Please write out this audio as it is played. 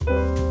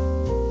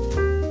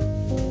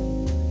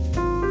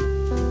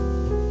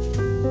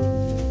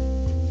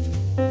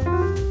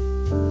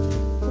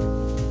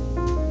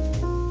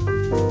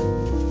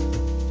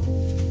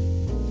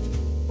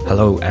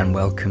Hello and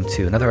welcome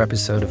to another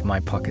episode of My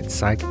Pocket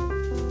Psych,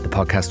 the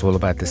podcast all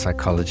about the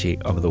psychology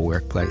of the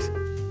workplace.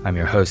 I'm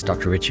your host,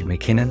 Dr. Richard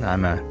McKinnon.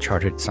 I'm a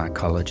chartered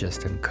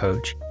psychologist and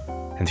coach.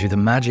 And through the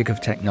magic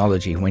of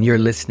technology, when you're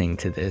listening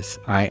to this,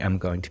 I am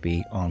going to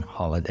be on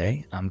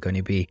holiday. I'm going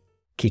to be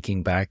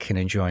kicking back and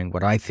enjoying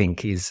what I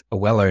think is a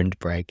well-earned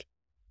break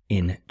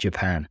in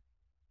Japan.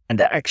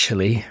 And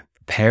actually,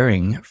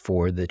 preparing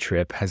for the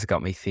trip has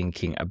got me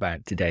thinking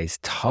about today's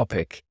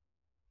topic,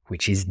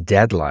 which is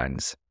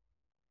deadlines.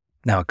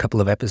 Now, a couple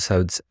of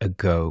episodes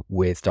ago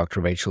with Dr.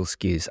 Rachel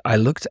Skews, I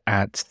looked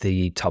at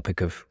the topic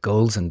of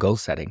goals and goal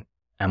setting,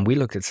 and we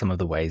looked at some of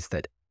the ways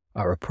that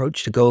our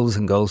approach to goals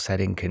and goal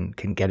setting can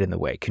get in the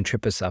way, can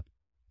trip us up,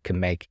 can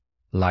make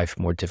life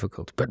more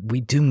difficult. But we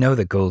do know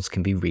that goals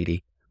can be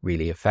really,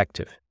 really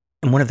effective.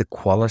 And one of the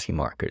quality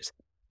markers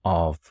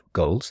of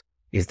goals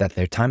is that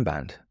they're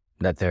time-bound,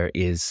 that there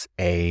is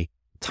a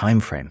time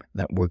frame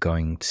that we're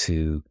going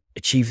to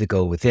achieve the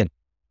goal within.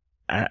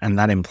 And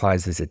that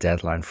implies there's a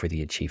deadline for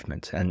the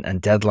achievement.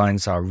 And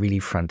deadlines are really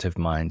front of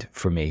mind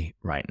for me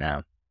right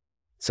now.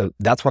 So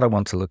that's what I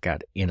want to look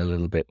at in a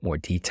little bit more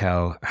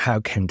detail.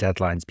 How can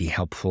deadlines be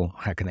helpful?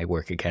 How can they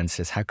work against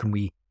us? How can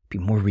we be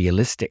more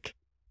realistic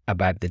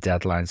about the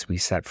deadlines we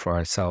set for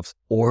ourselves?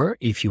 Or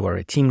if you are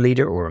a team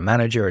leader or a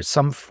manager or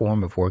some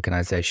form of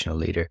organizational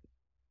leader,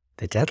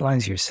 the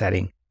deadlines you're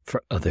setting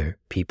for other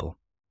people.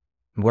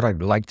 What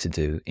I'd like to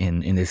do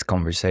in this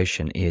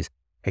conversation is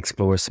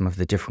explore some of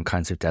the different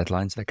kinds of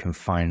deadlines that can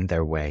find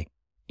their way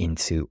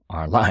into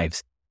our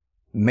lives.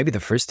 Maybe the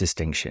first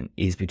distinction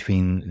is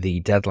between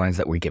the deadlines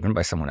that we're given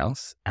by someone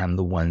else and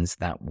the ones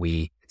that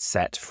we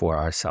set for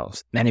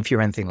ourselves. And if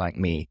you're anything like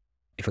me,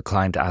 if a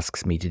client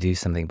asks me to do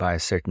something by a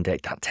certain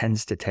date, that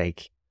tends to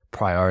take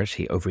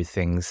priority over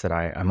things that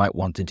I might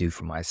want to do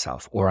for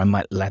myself, or I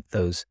might let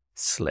those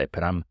slip.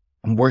 And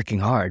I'm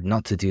working hard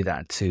not to do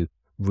that, to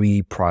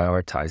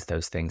reprioritize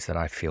those things that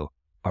I feel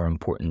are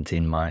important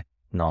in my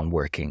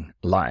non-working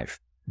life.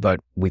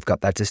 But we've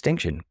got that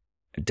distinction.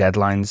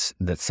 Deadlines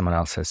that someone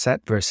else has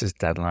set versus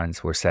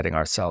deadlines we're setting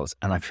ourselves.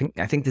 And I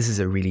think this is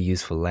a really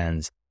useful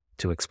lens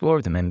to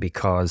explore them in,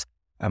 because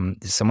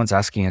someone's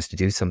asking us to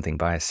do something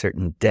by a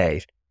certain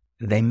date,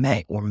 they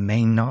may or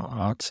may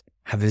not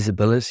have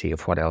visibility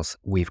of what else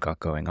we've got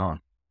going on.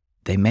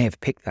 They may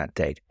have picked that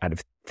date out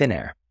of thin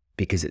air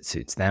because it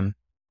suits them,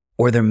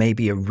 or there may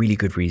be a really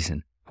good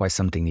reason why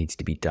something needs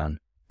to be done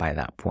by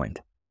that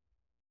point.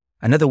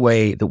 Another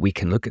way that we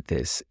can look at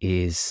this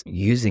is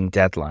using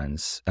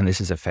deadlines, and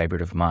this is a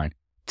favorite of mine,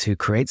 to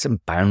create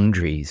some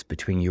boundaries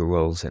between your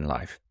roles in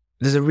life.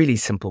 There's a really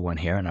simple one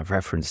here, and I've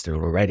referenced it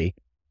already.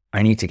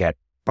 I need to get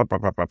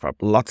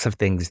lots of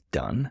things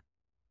done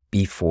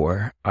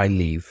before I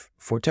leave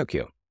for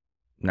Tokyo.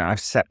 Now, I've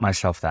set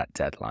myself that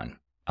deadline.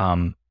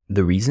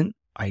 The reason?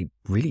 I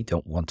really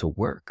don't want to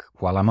work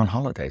while I'm on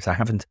holidays. I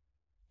haven't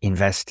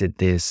invested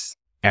this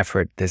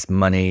effort, this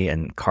money,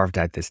 and carved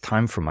out this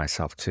time for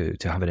myself to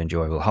have an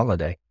enjoyable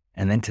holiday,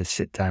 and then to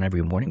sit down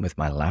every morning with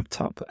my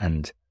laptop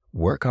and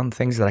work on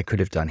things that I could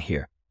have done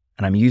here.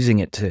 And I'm using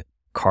it to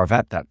carve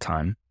out that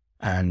time,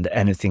 and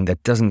anything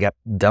that doesn't get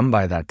done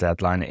by that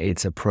deadline,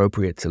 it's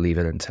appropriate to leave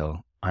it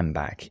until I'm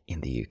back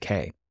in the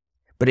UK.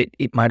 But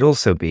it might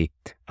also be,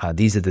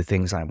 these are the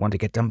things I want to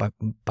get done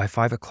by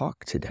 5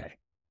 o'clock today.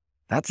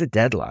 That's a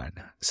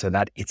deadline, so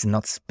that it's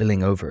not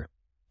spilling over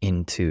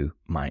into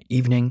my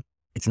evening.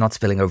 It's not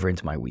spilling over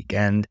into my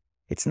weekend.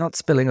 It's not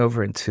spilling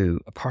over into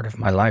a part of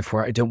my life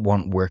where I don't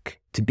want work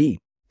to be.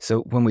 So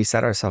when we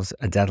set ourselves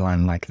a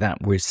deadline like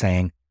that, we're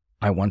saying,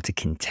 I want to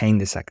contain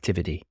this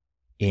activity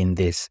in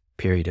this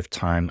period of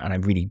time, and I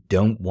really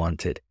don't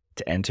want it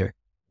to enter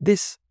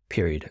this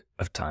period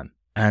of time.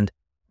 And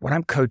when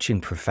I'm coaching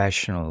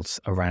professionals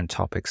around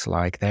topics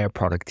like their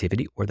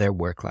productivity or their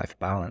work-life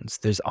balance,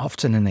 there's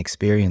often an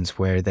experience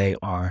where they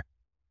are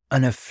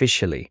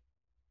unofficially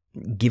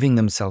giving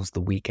themselves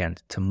the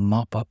weekend to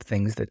mop up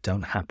things that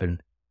don't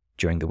happen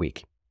during the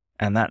week.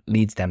 And that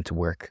leads them to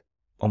work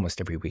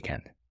almost every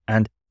weekend.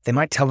 And they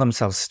might tell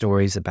themselves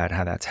stories about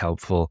how that's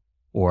helpful,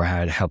 or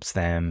how it helps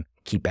them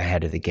keep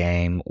ahead of the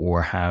game,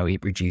 or how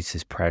it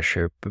reduces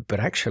pressure. But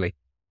actually,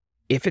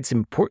 if it's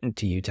important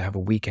to you to have a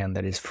weekend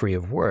that is free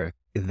of work,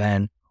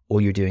 then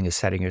all you're doing is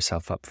setting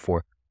yourself up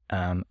for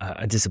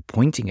a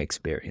disappointing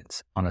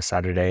experience on a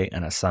Saturday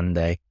and a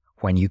Sunday,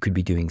 when you could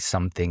be doing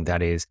something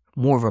that is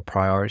more of a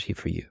priority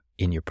for you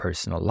in your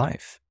personal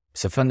life.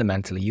 So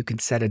fundamentally, you can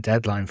set a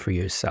deadline for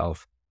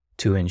yourself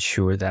to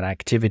ensure that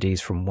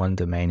activities from one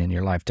domain in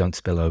your life don't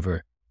spill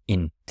over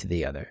into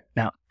the other.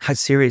 Now, how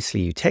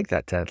seriously you take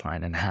that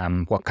deadline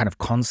and what kind of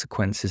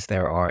consequences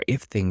there are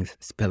if things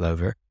spill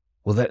over,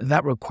 well,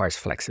 that requires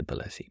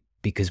flexibility,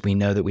 because we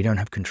know that we don't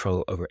have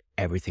control over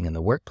everything in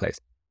the workplace.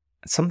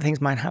 Some things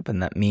might happen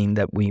that mean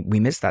that we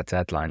miss that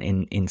deadline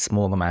in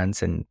small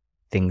amounts, and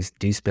things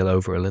do spill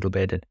over a little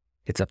bit, and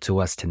it's up to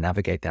us to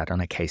navigate that on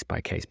a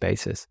case-by-case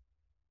basis.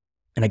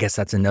 And I guess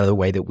that's another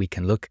way that we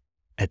can look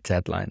at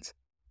deadlines.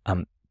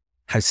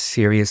 How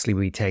seriously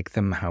we take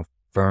them, how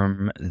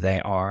firm they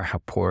are, how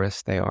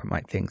porous they are,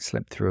 might things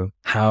slip through,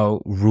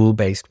 how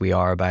rule-based we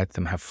are about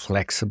them, how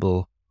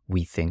flexible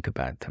we think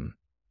about them.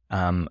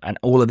 And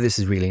all of this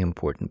is really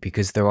important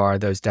because there are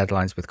those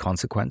deadlines with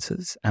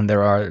consequences, and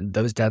there are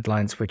those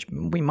deadlines which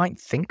we might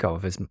think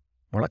of as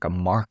more like a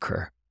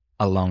marker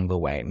along the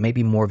way,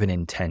 maybe more of an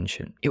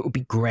intention. It would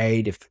be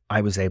great if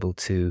I was able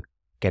to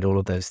get all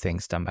of those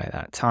things done by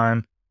that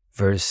time,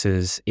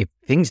 versus if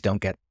things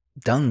don't get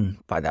done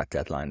by that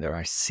deadline, there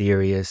are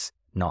serious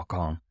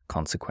knock-on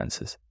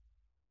consequences.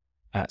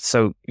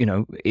 So,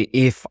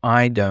 if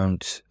I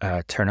don't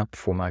turn up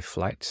for my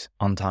flight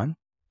on time,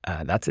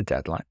 that's a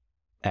deadline.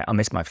 I'll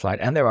miss my flight,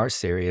 and there are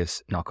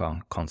serious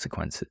knock-on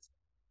consequences.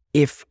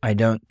 If I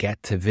don't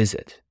get to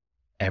visit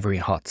every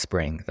hot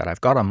spring that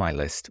I've got on my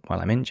list while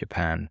I'm in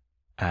Japan,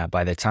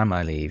 by the time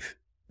I leave,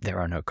 there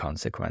are no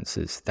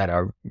consequences that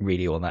are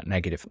really all that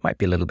negative. Might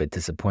be a little bit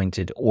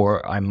disappointed,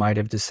 or I might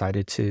have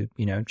decided to,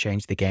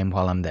 change the game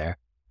while I'm there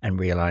and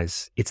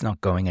realize it's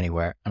not going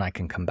anywhere and I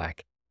can come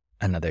back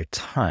another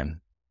time.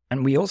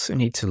 And we also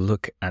need to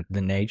look at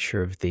the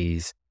nature of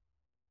these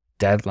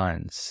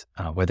deadlines,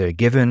 whether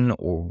given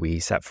or we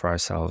set for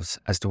ourselves,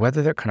 as to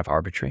whether they're kind of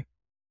arbitrary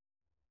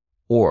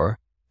or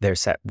they're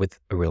set with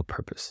a real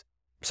purpose.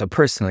 So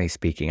personally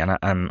speaking, and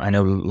I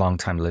know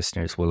long-time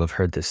listeners will have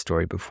heard this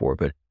story before,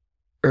 but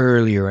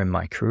earlier in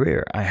my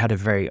career, I had a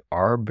very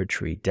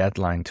arbitrary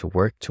deadline to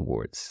work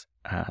towards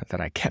that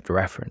I kept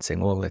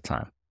referencing all the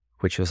time,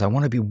 which was I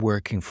want to be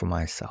working for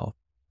myself.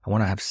 I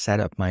want to have set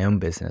up my own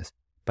business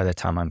by the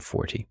time I'm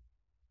 40.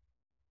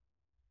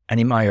 And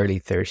in my early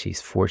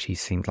 30s, 40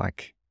 seemed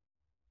like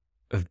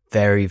a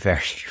very, very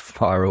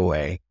far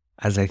away,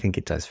 as I think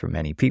it does for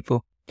many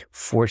people.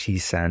 40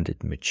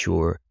 sounded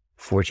mature.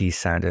 40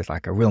 sounded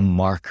like a real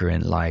marker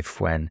in life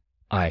when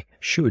I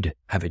should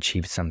have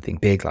achieved something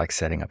big, like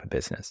setting up a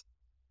business.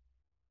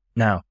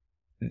 Now,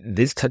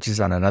 this touches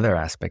on another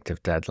aspect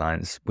of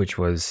deadlines, which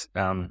was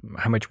how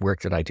much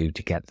work did I do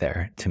to get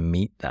there, to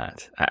meet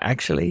that?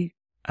 Actually,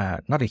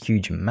 not a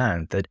huge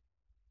amount. That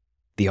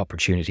the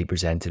opportunity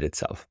presented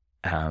itself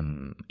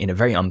in a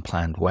very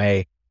unplanned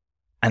way.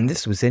 And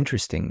this was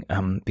interesting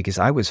because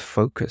I was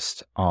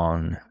focused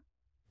on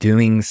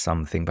doing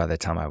something by the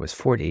time I was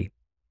 40,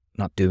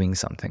 not doing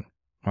something.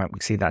 Right?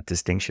 We see that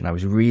distinction. I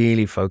was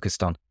really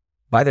focused on,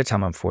 by the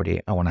time I'm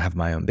 40, I want to have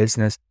my own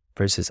business,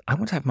 versus I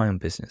want to have my own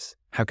business.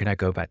 How can I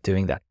go about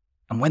doing that?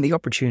 And when the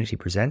opportunity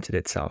presented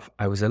itself,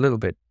 I was a little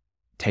bit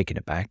taken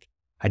aback.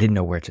 I didn't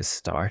know where to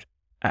start.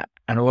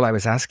 And all I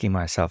was asking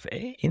myself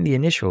in the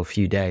initial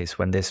few days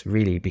when this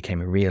really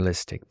became a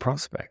realistic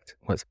prospect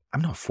was,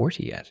 I'm not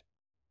 40 yet.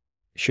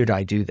 Should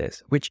I do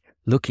this? Which,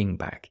 looking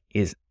back,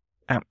 is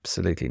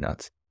absolutely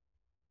nuts.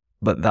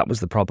 But that was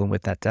the problem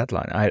with that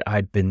deadline.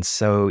 I'd been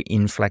so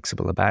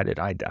inflexible about it.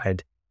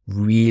 I'd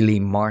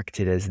really marked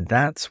it as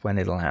that's when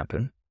it'll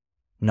happen,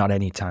 not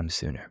any time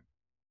sooner.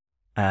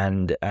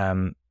 And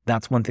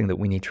that's one thing that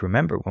we need to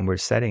remember when we're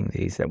setting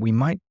these, that we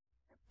might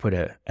put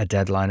a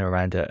deadline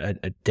around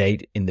a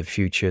date in the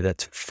future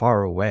that's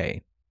far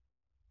away.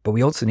 But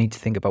we also need to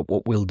think about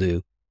what we'll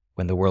do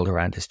when the world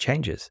around us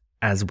changes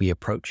as we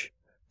approach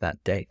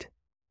that date.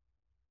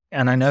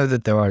 And I know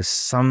that there are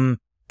some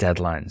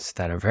deadlines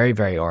that are very,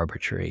 very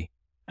arbitrary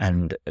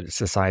and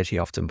society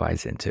often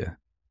buys into.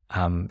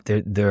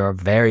 There are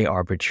very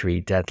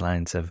arbitrary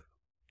deadlines of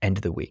end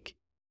of the week.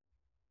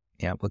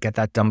 Yeah, we'll get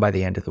that done by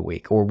the end of the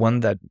week. Or one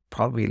that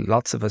probably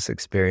lots of us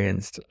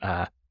experienced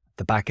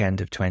the back end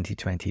of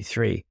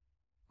 2023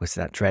 was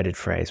that dreaded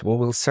phrase, well,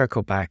 we'll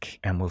circle back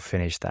and we'll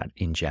finish that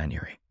in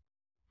January.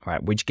 All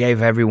right, which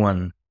gave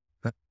everyone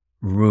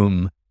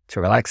room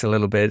to relax a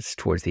little bit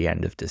towards the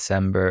end of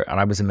December. And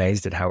I was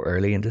amazed at how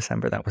early in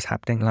December that was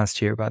happening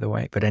last year, by the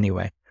way. But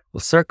anyway, we'll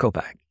circle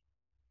back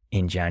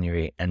in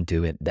January and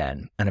do it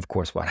then. And of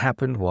course, what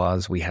happened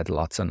was we had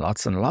lots and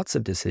lots and lots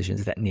of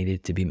decisions that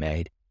needed to be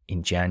made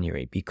in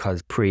January,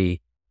 because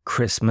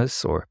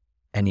pre-Christmas or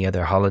any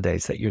other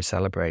holidays that you're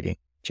celebrating,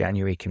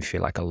 January can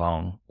feel like a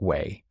long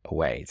way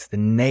away. It's the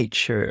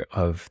nature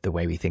of the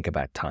way we think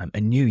about time.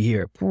 A new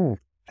year,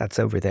 that's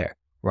over there,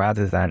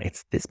 rather than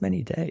it's this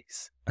many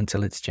days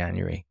until it's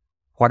January.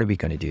 What are we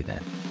going to do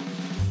then?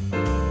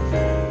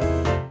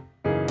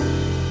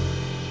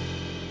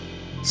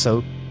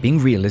 So being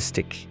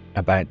realistic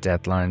about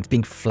deadlines,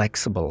 being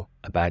flexible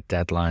about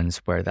deadlines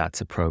where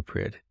that's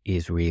appropriate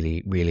is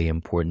really, really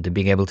important. And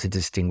being able to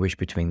distinguish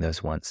between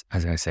those ones,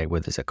 as I say, where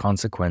there's a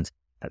consequence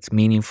that's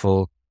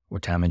meaningful or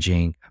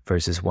damaging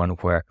versus one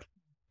where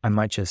I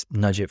might just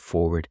nudge it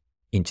forward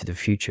into the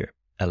future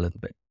a little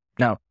bit.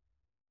 Now,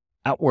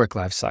 at Work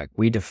Life Psych,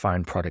 we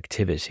define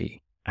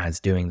productivity as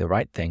doing the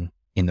right thing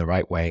in the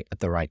right way at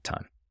the right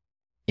time.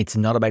 It's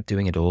not about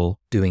doing it all,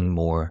 doing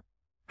more,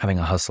 having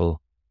a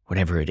hustle,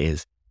 whatever it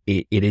is.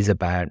 It is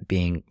about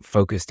being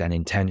focused and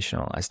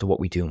intentional as to what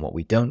we do and what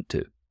we don't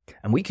do.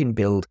 And we can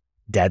build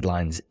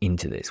deadlines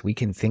into this. We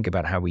can think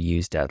about how we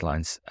use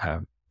deadlines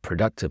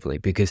productively,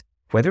 because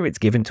whether it's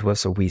given to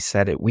us or we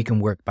set it, we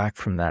can work back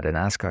from that and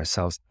ask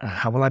ourselves,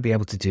 how will I be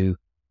able to do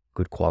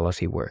good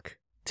quality work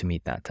to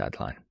meet that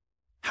deadline?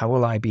 how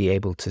will I be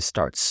able to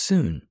start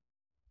soon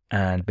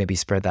and maybe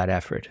spread that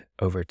effort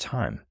over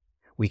time?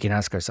 We can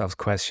ask ourselves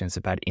questions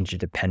about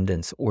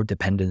interdependence or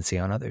dependency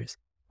on others.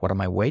 What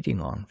am I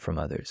waiting on from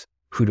others?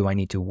 Who do I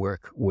need to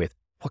work with?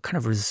 What kind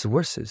of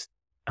resources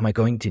am I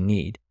going to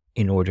need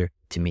in order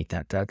to meet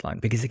that deadline?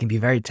 Because it can be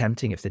very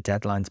tempting if the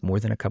deadline's more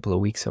than a couple of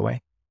weeks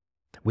away.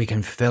 We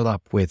can fill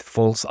up with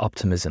false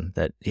optimism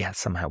that, yeah,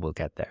 somehow we'll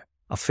get there.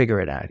 I'll figure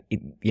it out.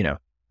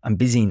 I'm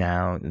busy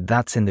now.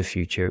 That's in the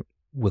future.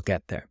 We'll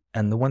get there.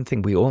 And the one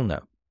thing we all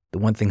know, the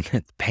one thing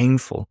that's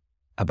painful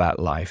about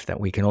life that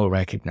we can all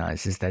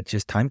recognize is that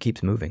just time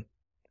keeps moving.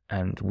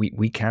 And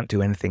we can't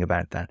do anything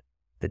about that.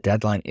 The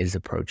deadline is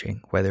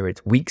approaching, whether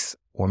it's weeks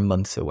or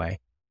months away.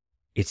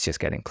 It's just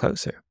getting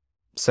closer.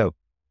 So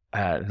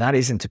that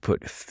isn't to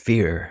put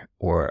fear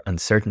or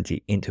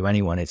uncertainty into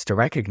anyone. It's to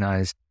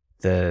recognize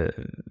the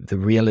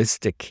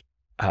realistic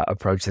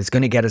approach that's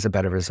going to get us a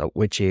better result,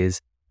 which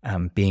is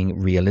being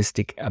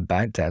realistic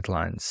about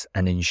deadlines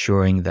and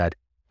ensuring that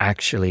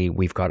actually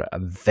we've got a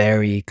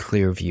very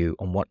clear view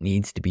on what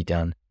needs to be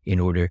done in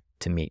order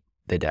to meet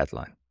the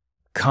deadline.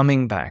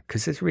 Coming back,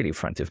 because it's really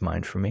front of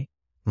mind for me,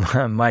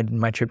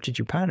 my trip to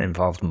Japan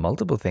involved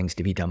multiple things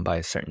to be done by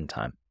a certain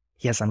time.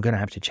 Yes, I'm going to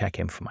have to check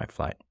in for my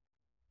flight.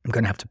 I'm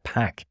going to have to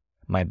pack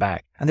my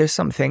bag. And there's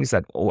some things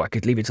that, I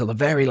could leave it till the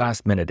very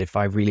last minute if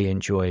I really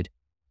enjoyed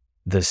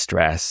the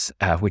stress,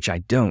 which I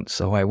don't,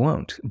 so I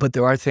won't. But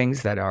there are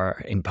things that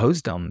are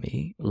imposed on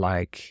me,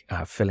 like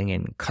filling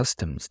in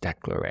customs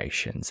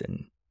declarations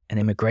and an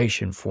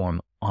immigration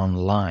form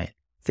online,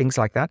 things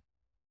like that.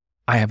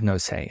 I have no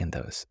say in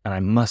those, and I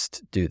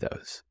must do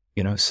those.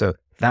 So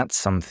that's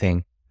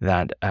something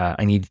that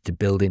I needed to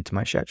build into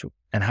my schedule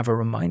and have a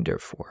reminder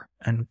for.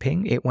 And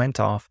ping, it went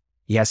off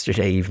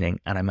yesterday evening,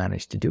 and I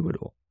managed to do it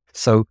all.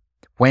 So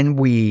when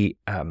we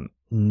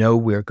know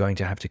we're going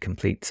to have to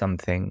complete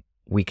something,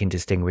 we can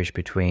distinguish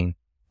between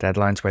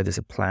deadlines where there's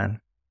a plan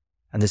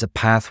and there's a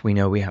path we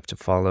know we have to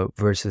follow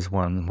versus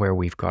one where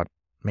we've got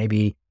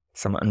maybe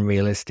some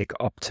unrealistic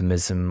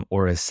optimism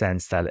or a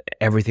sense that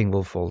everything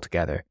will fall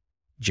together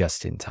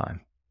just in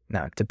time.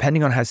 Now,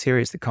 depending on how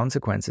serious the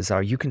consequences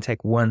are, you can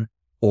take one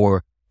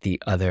or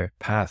the other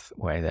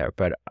pathway there,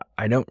 but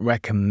I don't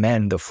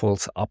recommend the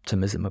false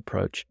optimism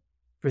approach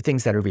for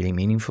things that are really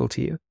meaningful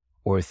to you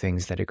or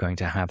things that are going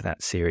to have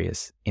that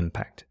serious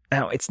impact.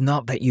 Now, it's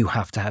not that you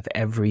have to have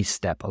every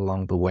step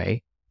along the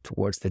way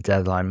towards the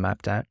deadline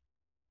mapped out.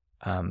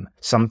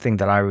 Something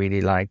that I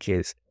really like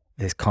is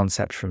this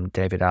concept from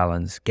David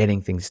Allen's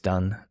Getting Things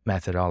Done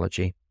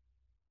methodology,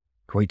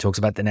 where he talks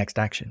about the next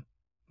action.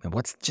 And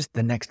what's just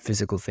the next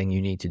physical thing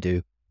you need to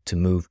do to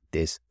move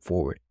this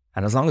forward?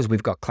 And as long as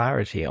we've got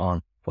clarity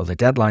on, well, the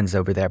deadline's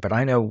over there, but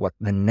I know what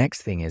the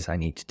next thing is I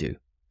need to do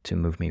to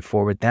move me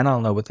forward, then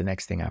I'll know what the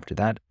next thing after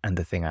that and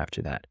the thing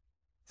after that.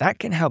 That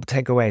can help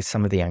take away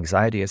some of the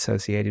anxiety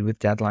associated with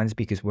deadlines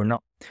because we're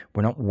not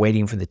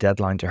waiting for the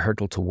deadline to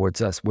hurtle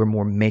towards us. We're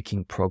more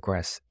making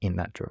progress in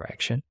that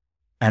direction.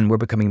 And we're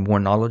becoming more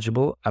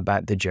knowledgeable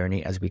about the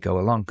journey as we go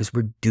along because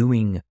we're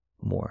doing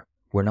more.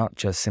 We're not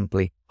just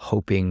simply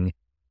hoping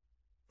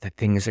that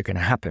things are going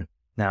to happen.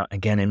 Now,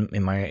 again,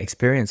 in my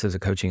experience as a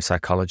coaching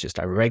psychologist,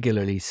 I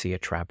regularly see a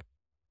trap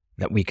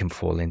that we can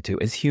fall into.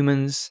 As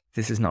humans,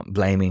 this is not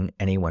blaming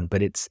anyone,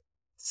 but it's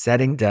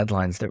setting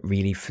deadlines that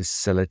really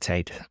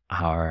facilitate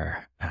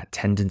our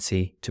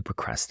tendency to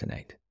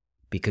procrastinate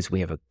because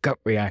we have a gut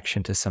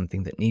reaction to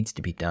something that needs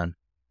to be done.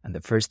 And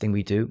the first thing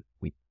we do,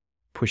 we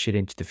push it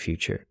into the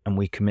future and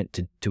we commit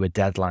to a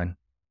deadline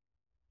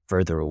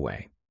further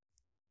away.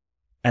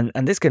 And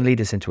this can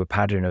lead us into a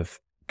pattern of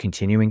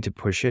continuing to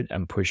push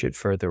it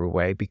further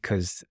away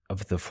because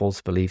of the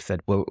false belief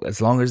that, well,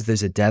 as long as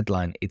there's a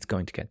deadline, it's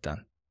going to get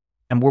done.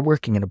 And we're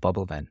working in a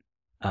bubble then.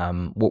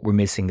 What we're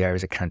missing there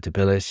is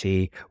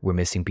accountability. We're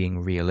missing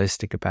being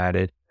realistic about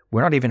it.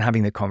 We're not even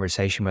having the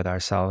conversation with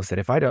ourselves that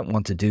if I don't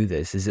want to do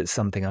this, is it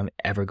something I'm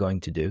ever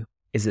going to do?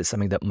 Is it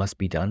something that must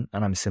be done?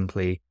 And I'm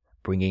simply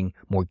bringing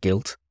more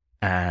guilt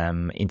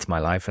into my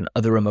life and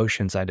other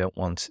emotions I don't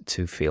want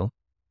to feel.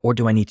 Or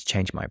do I need to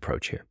change my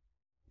approach here?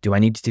 Do I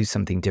need to do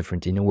something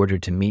different in order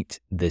to meet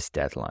this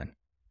deadline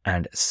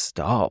and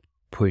stop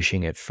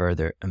pushing it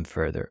further and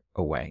further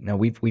away? Now,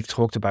 we've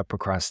talked about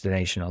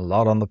procrastination a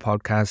lot on the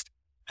podcast,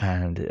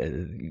 and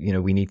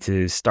we need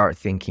to start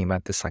thinking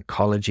about the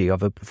psychology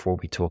of it before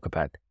we talk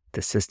about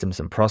the systems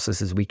and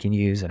processes we can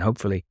use and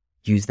hopefully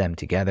use them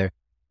together.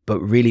 But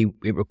really,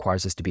 it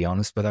requires us to be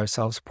honest with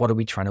ourselves. What are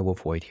we trying to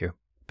avoid here?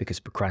 Because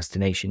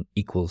procrastination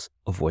equals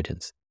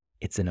avoidance.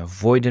 It's an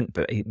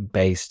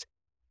avoidant-based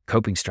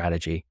coping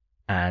strategy.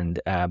 And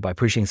by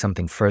pushing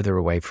something further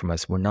away from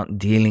us, we're not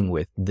dealing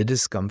with the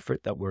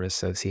discomfort that we're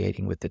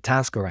associating with the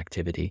task or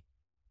activity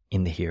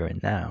in the here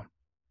and now.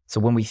 So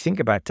when we think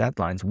about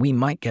deadlines, we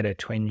might get a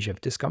twinge of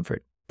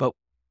discomfort, but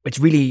it's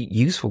really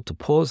useful to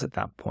pause at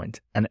that point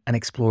and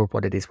explore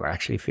what it is we're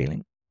actually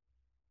feeling.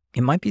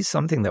 It might be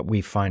something that we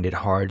find it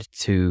hard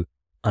to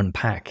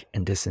unpack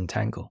and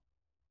disentangle.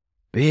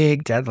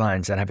 Big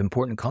deadlines that have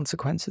important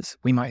consequences,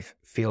 we might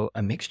feel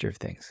a mixture of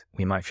things.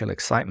 We might feel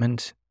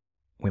excitement.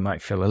 We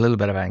might feel a little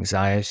bit of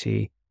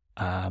anxiety,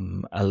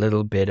 a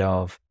little bit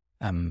of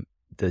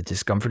the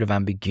discomfort of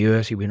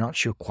ambiguity. We're not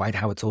sure quite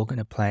how it's all going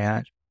to play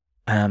out.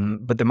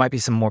 But there might be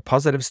some more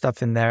positive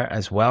stuff in there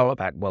as well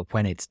about, well,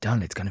 when it's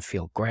done, it's going to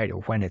feel great.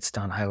 Or when it's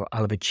done, I'll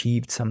have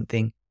achieved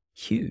something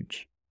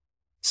huge.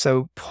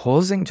 So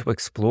pausing to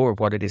explore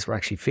what it is we're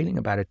actually feeling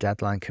about a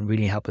deadline can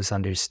really help us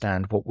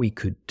understand what we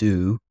could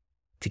do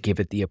to give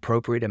it the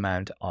appropriate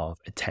amount of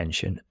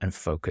attention and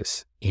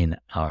focus in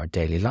our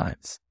daily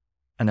lives.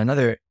 And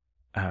another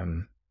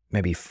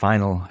maybe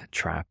final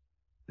trap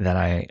that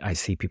I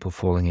see people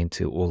falling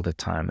into all the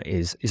time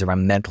is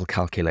around mental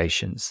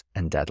calculations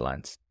and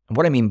deadlines. And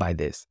what I mean by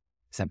this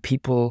is that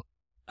people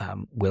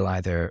will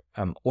either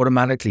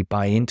automatically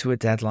buy into a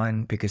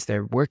deadline because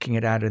they're working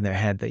it out in their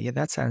head that, yeah,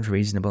 that sounds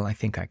reasonable. I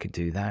think I could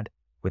do that,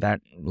 without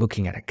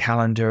looking at a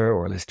calendar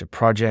or a list of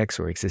projects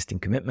or existing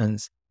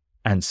commitments.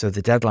 And so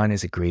the deadline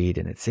is agreed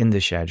and it's in the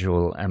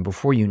schedule. And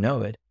before you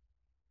know it,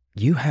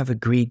 you have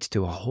agreed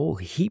to a whole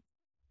heap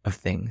of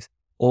things,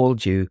 all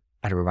due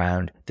at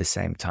around the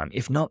same time,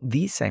 if not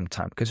the same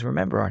time. Because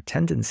remember, our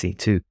tendency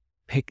to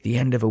pick the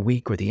end of a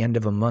week or the end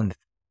of a month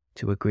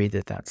to agree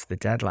that that's the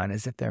deadline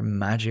as if they're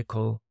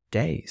magical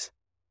days.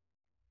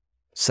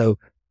 So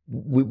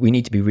we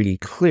need to be really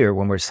clear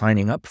when we're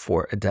signing up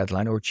for a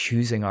deadline or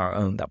choosing our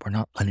own, that we're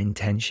not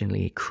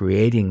unintentionally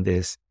creating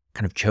this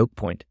kind of choke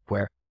point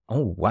where,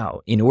 oh,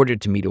 wow, in order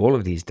to meet all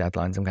of these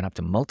deadlines, I'm going to have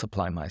to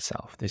multiply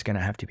myself. There's going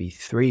to have to be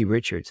 3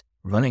 Richards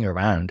running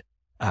around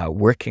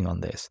working on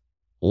this.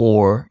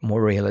 Or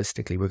more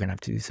realistically, we're going to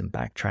have to do some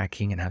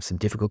backtracking and have some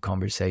difficult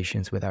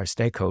conversations with our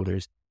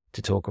stakeholders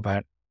to talk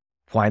about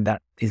why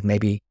that is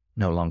maybe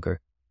no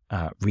longer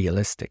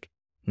realistic.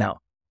 Now,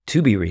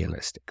 to be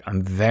realistic,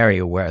 I'm very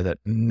aware that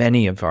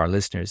many of our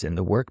listeners in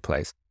the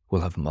workplace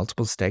will have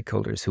multiple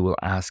stakeholders who will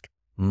ask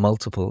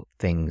multiple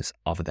things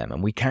of them,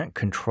 and we can't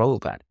control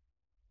that.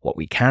 What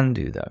we can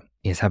do, though,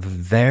 is have a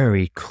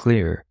very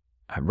clear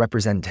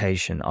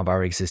representation of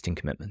our existing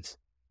commitments.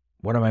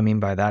 What do I mean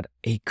by that?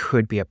 It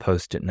could be a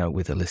post-it note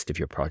with a list of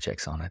your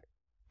projects on it,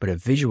 but a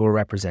visual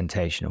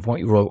representation of what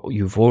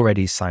you've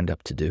already signed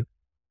up to do.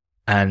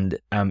 And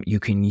you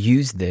can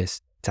use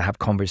this to have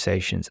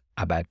conversations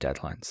about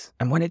deadlines.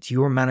 And when it's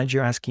your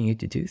manager asking you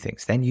to do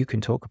things, then you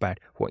can talk about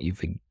what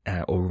you've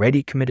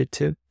already committed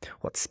to,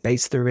 what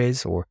space there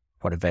is, or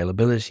what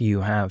availability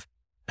you have.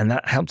 And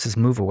that helps us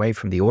move away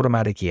from the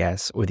automatic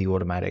yes or the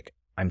automatic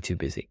I'm too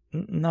busy,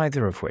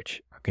 neither of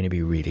which are going to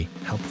be really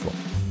helpful.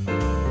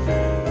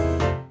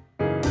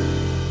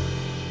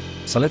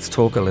 So let's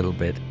talk a little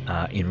bit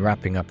in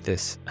wrapping up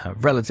this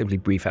relatively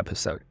brief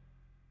episode.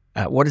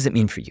 What does it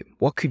mean for you?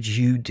 What could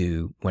you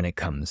do when it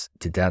comes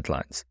to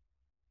deadlines?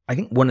 I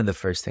think one of the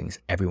first things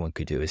everyone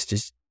could do is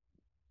just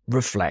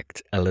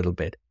reflect a little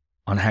bit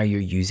on how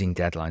you're using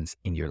deadlines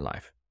in your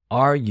life.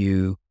 Are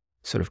you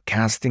sort of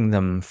casting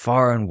them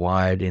far and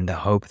wide in the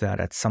hope that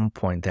at some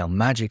point they'll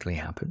magically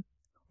happen?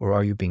 Or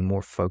are you being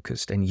more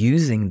focused and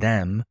using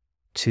them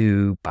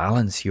to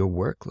balance your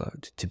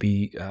workload, to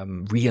be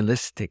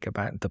realistic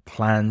about the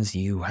plans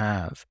you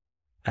have?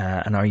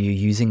 And are you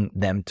using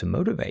them to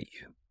motivate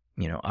you?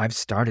 You know, I've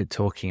started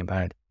talking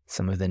about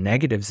some of the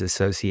negatives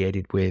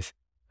associated with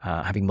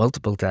having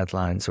multiple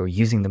deadlines or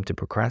using them to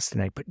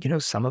procrastinate. But, you know,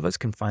 some of us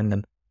can find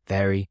them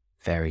very,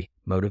 very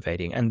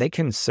motivating, and they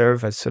can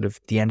serve as sort of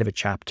the end of a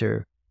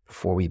chapter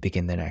before we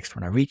begin the next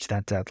one. I reached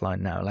that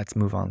deadline now. Let's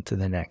move on to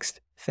the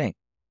next thing.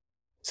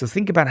 So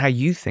think about how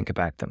you think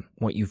about them,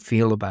 what you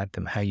feel about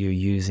them, how you're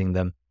using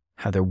them,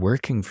 how they're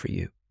working for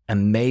you,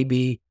 and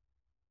maybe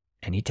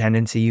any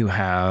tendency you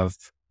have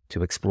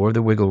to explore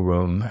the wiggle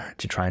room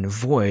to try and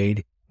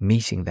avoid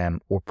meeting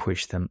them or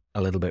push them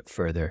a little bit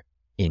further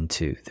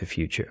into the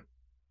future.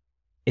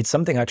 It's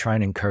something I try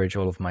and encourage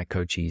all of my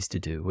coachees to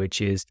do, which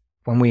is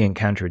when we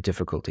encounter a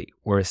difficulty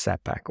or a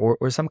setback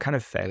or some kind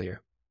of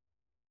failure,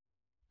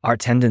 our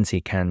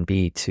tendency can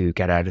be to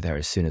get out of there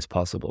as soon as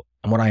possible.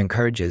 And what I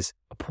encourage is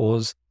a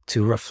pause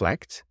to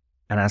reflect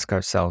and ask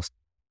ourselves,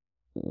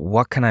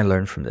 what can I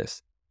learn from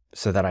this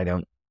so that I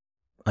don't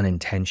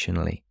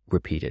unintentionally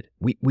repeat it?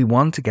 We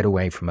want to get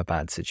away from a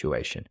bad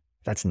situation.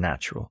 That's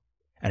natural.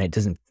 And it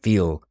doesn't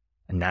feel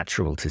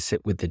natural to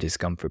sit with the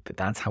discomfort, but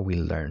that's how we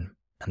learn.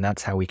 And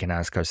that's how we can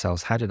ask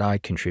ourselves, how did I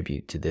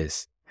contribute to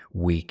this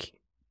week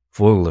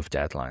full of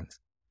deadlines?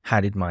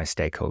 How did my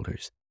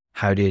stakeholders?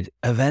 How did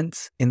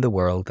events in the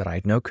world that I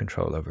had no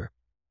control over?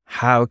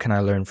 How can I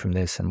learn from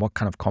this? And what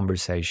kind of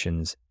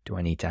conversations do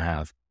I need to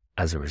have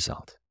as a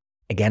result?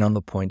 Again, on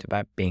the point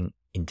about being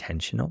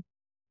intentional,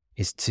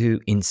 is to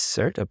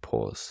insert a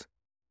pause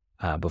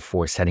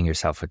before setting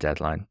yourself a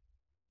deadline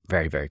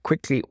very, very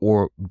quickly,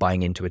 or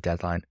buying into a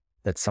deadline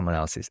that someone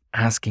else is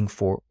asking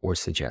for or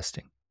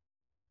suggesting.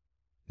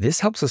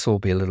 This helps us all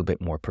be a little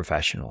bit more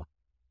professional.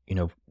 You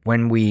know,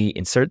 when we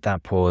insert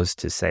that pause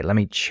to say, let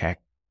me check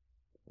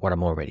what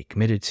I'm already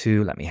committed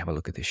to, let me have a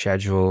look at the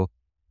schedule,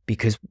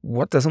 because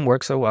what doesn't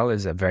work so well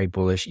is a very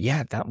bullish,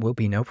 yeah, that will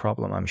be no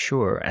problem, I'm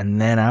sure. And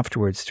then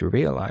afterwards to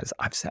realize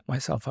I've set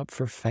myself up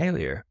for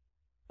failure.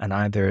 And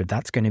either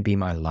that's going to be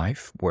my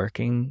life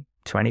working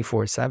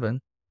 24/7,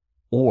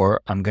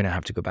 or I'm going to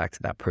have to go back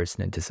to that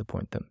person and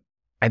disappoint them.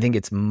 I think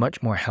it's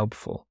much more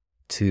helpful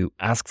to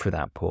ask for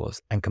that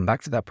pause and come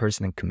back to that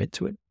person and commit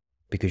to it,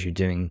 because you're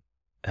doing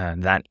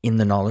that in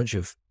the knowledge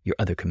of your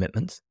other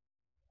commitments,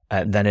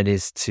 than it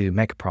is to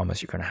make a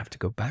promise you're going to have to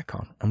go back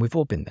on. And we've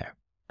all been there,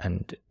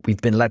 and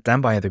we've been let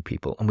down by other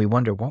people, and we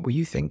wonder, what were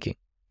you thinking?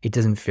 It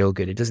doesn't feel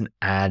good. It doesn't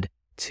add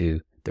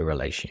to the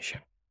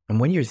relationship. And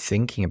when you're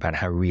thinking about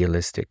how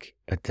realistic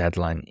a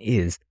deadline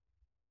is,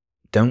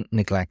 don't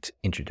neglect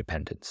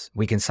interdependence.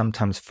 We can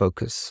sometimes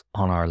focus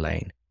on our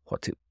lane.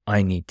 What do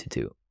I need to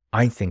do?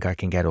 I think I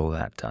can get all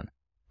that done.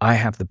 I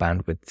have the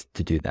bandwidth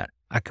to do that.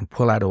 I can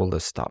pull out all the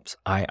stops.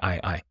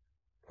 I.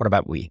 What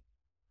about we?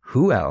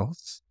 Who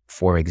else,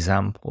 for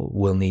example,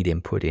 will need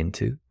input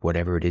into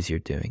whatever it is you're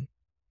doing?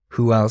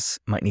 Who else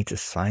might need to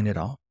sign it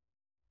off?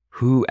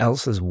 Who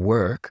else's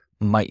work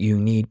might you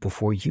need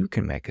before you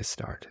can make a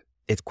start?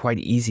 It's quite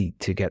easy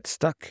to get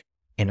stuck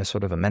in a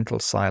sort of a mental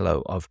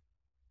silo of,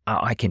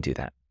 I can do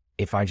that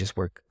if I just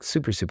work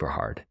super, super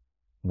hard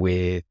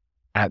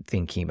without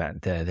thinking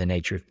about the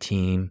nature of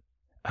team,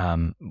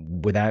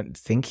 without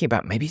thinking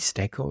about maybe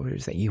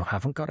stakeholders that you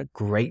haven't got a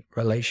great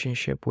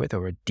relationship with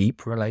or a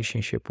deep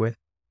relationship with,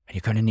 and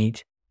you're going to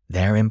need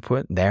their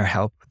input, their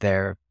help,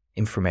 their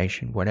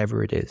information,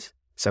 whatever it is.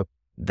 So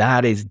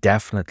that is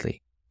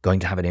definitely going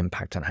to have an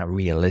impact on how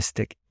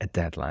realistic a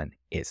deadline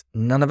is.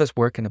 None of us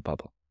work in a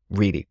bubble,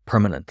 really,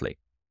 permanently.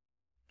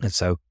 And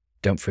so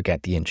don't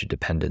forget the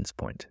interdependence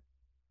point.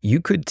 You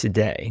could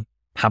today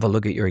have a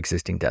look at your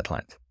existing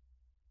deadlines.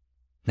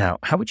 Now,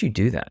 how would you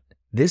do that?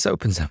 This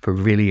opens up a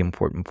really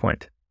important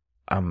point.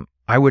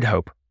 I would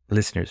hope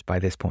listeners by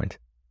this point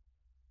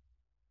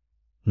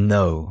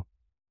know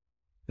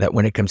that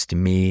when it comes to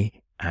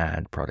me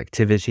and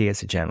productivity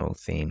as a general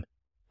theme,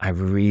 I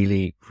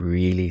really,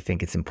 really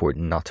think it's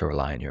important not to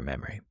rely on your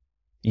memory.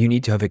 You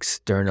need to have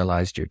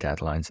externalized your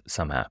deadlines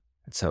somehow.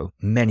 And so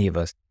many of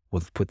us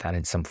will put that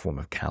in some form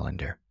of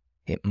calendar.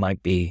 It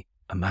might be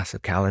a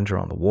massive calendar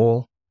on the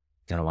wall.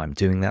 Don't know why I'm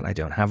doing that. I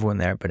don't have one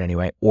there, but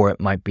anyway, or it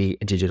might be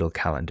a digital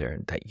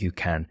calendar that you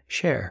can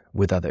share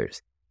with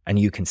others. And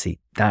you can see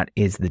that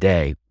is the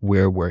day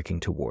we're working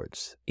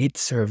towards. It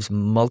serves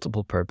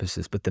multiple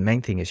purposes, but the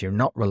main thing is you're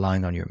not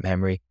relying on your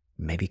memory,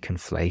 maybe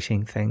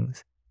conflating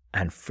things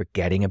and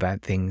forgetting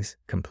about things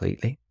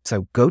completely.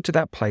 So go to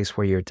that place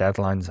where your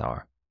deadlines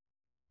are.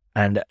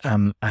 And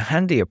a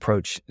handy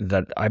approach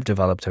that I've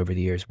developed over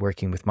the years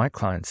working with my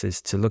clients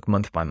is to look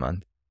month by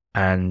month.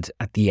 And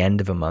at the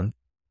end of a month,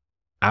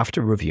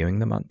 after reviewing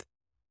the month,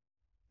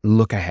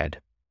 look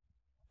ahead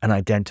and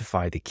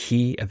identify the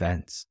key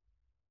events,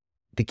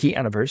 the key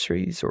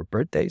anniversaries or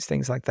birthdays,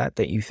 things like that,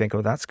 that you think,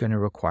 oh, that's going to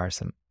require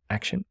some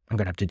action. I'm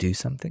going to have to do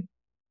something.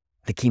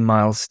 The key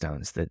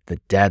milestones, the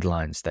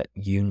deadlines that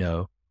you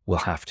know will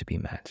have to be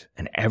met,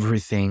 and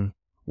everything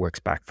works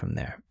back from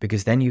there,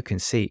 because then you can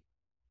see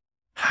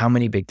how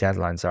many big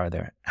deadlines are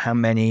there, how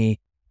many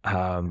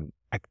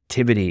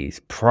activities,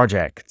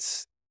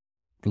 projects,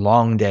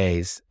 long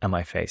days am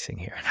I facing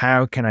here?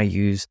 How can I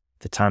use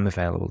the time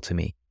available to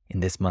me in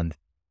this month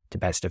to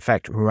best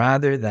effect,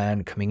 rather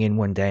than coming in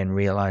one day and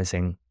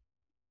realizing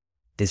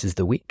this is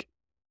the week.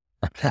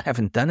 I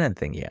haven't done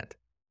anything yet.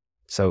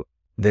 So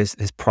this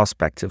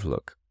prospective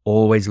look,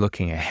 always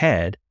looking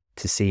ahead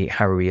to see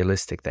how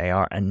realistic they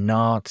are, and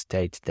not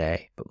day to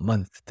day, but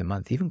month to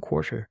month, even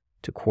quarter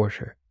to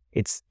quarter.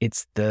 It's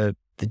the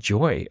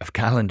joy of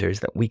calendars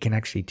that we can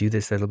actually do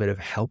this little bit of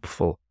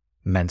helpful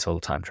mental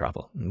time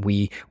travel.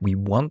 We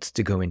want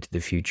to go into the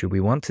future. We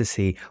want to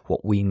see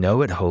what we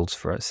know it holds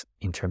for us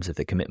in terms of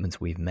the commitments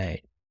we've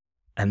made.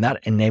 And that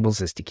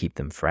enables us to keep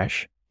them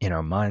fresh in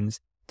our minds,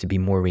 to be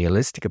more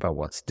realistic about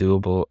what's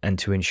doable, and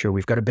to ensure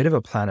we've got a bit of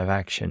a plan of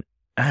action,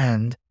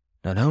 and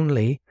not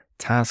only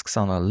tasks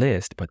on a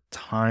list, but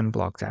time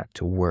blocked out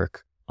to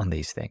work on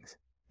these things.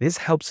 This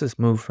helps us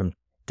move from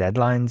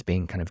deadlines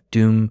being kind of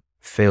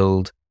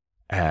doom-filled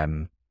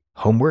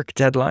homework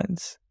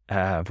deadlines,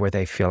 where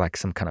they feel like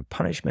some kind of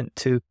punishment,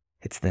 to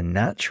it's the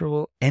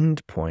natural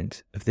end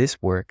point of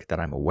this work that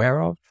I'm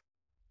aware of,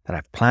 that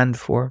I've planned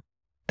for,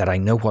 that I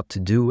know what to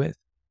do with,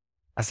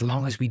 as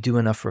long as we do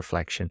enough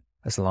reflection,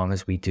 as long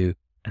as we do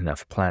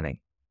enough planning.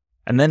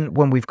 And then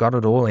when we've got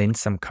it all in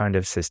some kind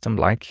of system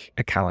like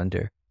a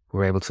calendar,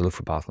 we're able to look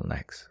for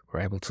bottlenecks. We're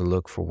able to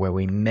look for where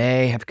we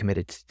may have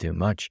committed to too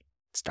much,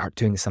 start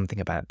doing something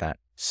about that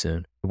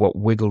soon. What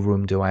wiggle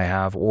room do I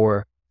have?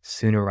 Or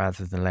sooner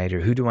rather than later,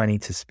 who do I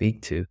need to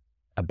speak to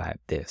about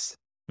this?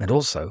 And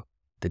also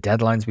the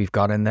deadlines we've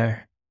got in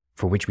there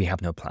for which we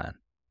have no plan.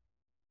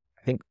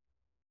 I think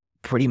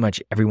pretty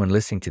much everyone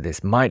listening to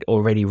this might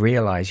already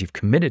realize you've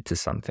committed to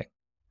something,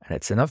 and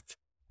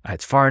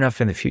it's far enough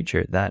in the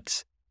future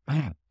that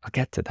I'll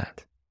get to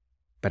that.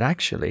 But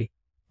actually,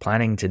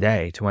 planning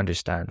today to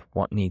understand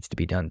what needs to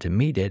be done to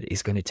meet it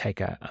is going to take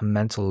a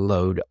mental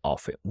load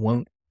off. It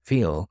won't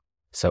feel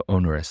so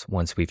onerous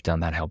once we've done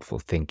that helpful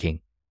thinking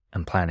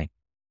and planning.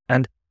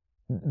 And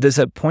there's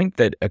a point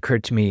that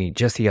occurred to me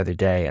just the other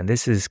day, and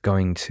this is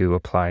going to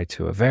apply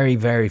to a very,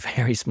 very,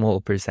 very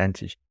small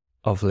percentage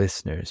of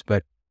listeners,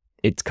 but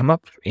it's come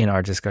up in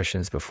our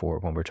discussions before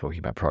when we're talking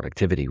about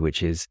productivity,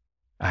 which is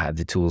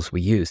the tools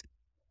we use.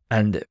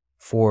 And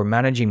for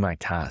managing my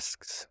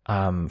tasks,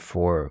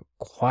 for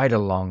quite a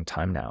long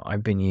time now,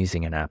 I've been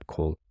using an app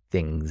called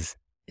Things.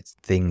 It's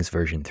Things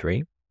version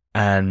 3.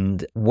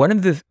 And one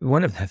of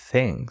the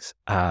things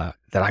that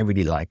I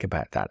really like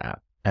about that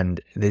app,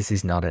 and this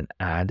is not an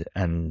ad,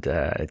 and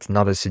it's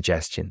not a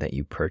suggestion that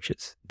you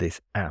purchase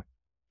this app.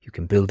 You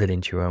can build it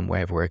into your own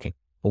way of working.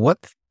 But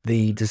what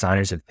the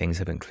designers of Things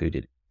have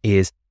included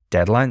is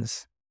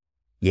deadlines.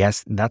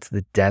 Yes, that's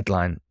the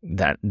deadline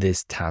that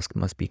this task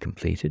must be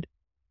completed.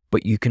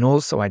 But you can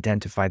also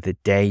identify the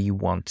day you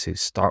want to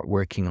start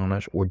working on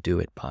it or do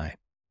it by.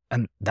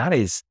 And that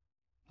is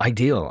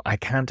ideal. I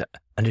can't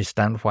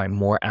understand why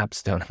more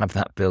apps don't have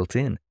that built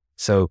in.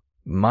 So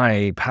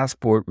my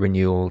passport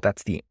renewal,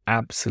 that's the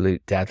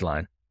absolute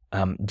deadline.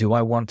 Do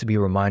I want to be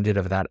reminded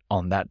of that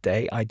on that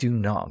day? I do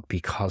not,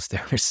 because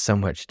there is so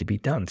much to be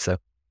done. So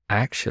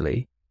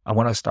actually, I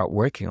want to start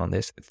working on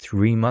this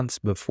 3 months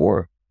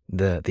before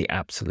the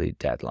absolute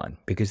deadline,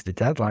 because the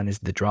deadline is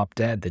the drop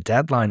dead. The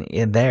deadline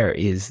in there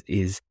is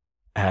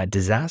a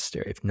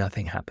disaster if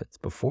nothing happens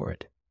before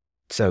it.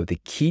 So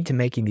the key to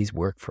making these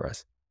work for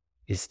us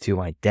is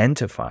to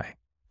identify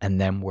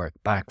and then work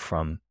back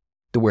from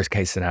the worst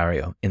case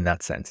scenario in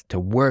that sense, to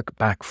work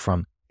back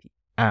from the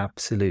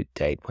absolute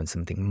date when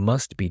something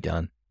must be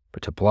done,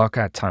 but to block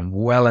out time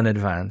well in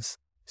advance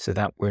so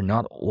that we're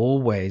not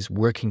always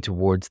working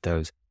towards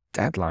those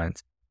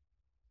deadlines.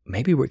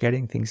 Maybe we're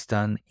getting things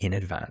done in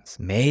advance.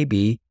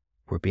 Maybe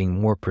we're being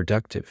more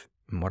productive.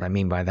 And what I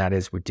mean by that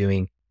is we're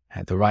doing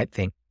the right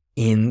thing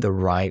in the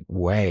right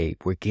way.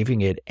 We're giving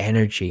it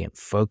energy and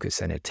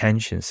focus and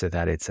attention so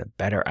that it's a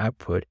better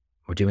output.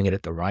 We're doing it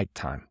at the right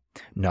time,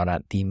 not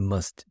at the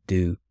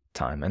must-do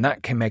time. And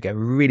that can make a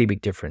really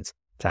big difference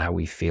to how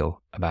we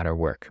feel about our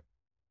work.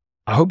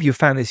 I hope you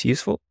found this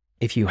useful.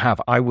 If you have,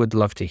 I would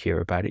love to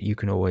hear about it. You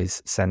can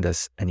always send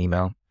us an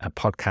email at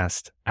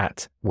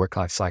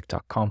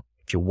podcast@worklifepsych.com.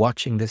 If you're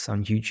watching this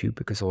on YouTube,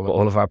 because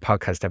all of our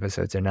podcast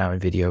episodes are now in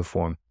video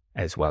form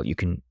as well, you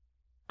can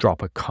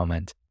drop a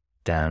comment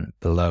down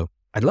below.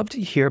 I'd love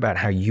to hear about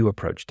how you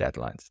approach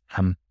deadlines,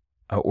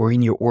 or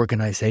in your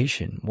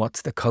organization.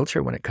 What's the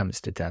culture when it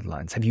comes to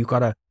deadlines? Have you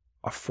got a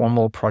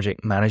formal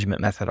project management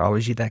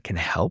methodology that can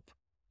help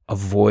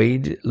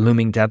avoid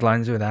looming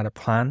deadlines without a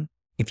plan?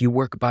 If you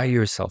work by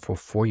yourself or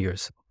for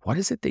yourself, what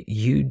is it that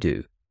you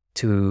do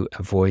to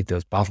avoid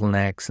those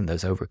bottlenecks and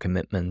those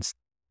overcommitments?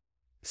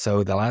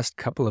 So the last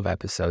couple of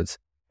episodes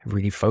have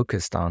really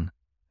focused on,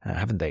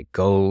 haven't they,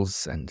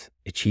 goals and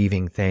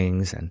achieving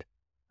things and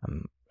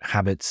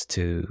habits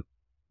to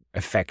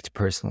affect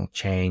personal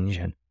change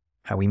and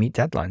how we meet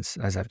deadlines,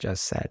 as I've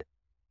just said.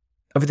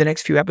 Over the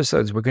next few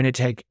episodes, we're going to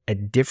take a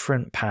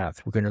different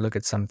path. We're going to look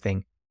at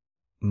something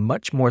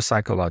much more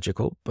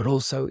psychological, but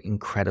also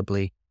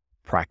incredibly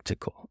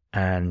practical.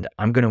 And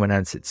I'm going to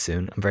announce it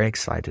soon. I'm very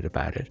excited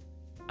about it.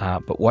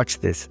 But watch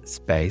this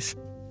space.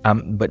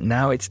 But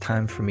now it's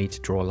time for me to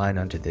draw a line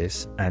under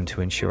this and to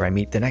ensure I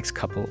meet the next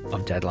couple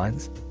of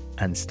deadlines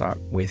and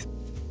start with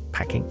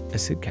packing a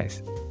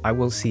suitcase. I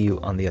will see you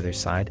on the other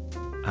side.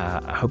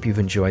 I hope you've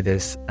enjoyed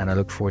this, and I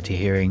look forward to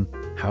hearing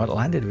how it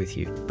landed with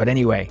you. But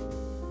anyway,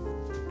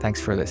 thanks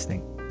for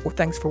listening, or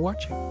thanks for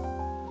watching.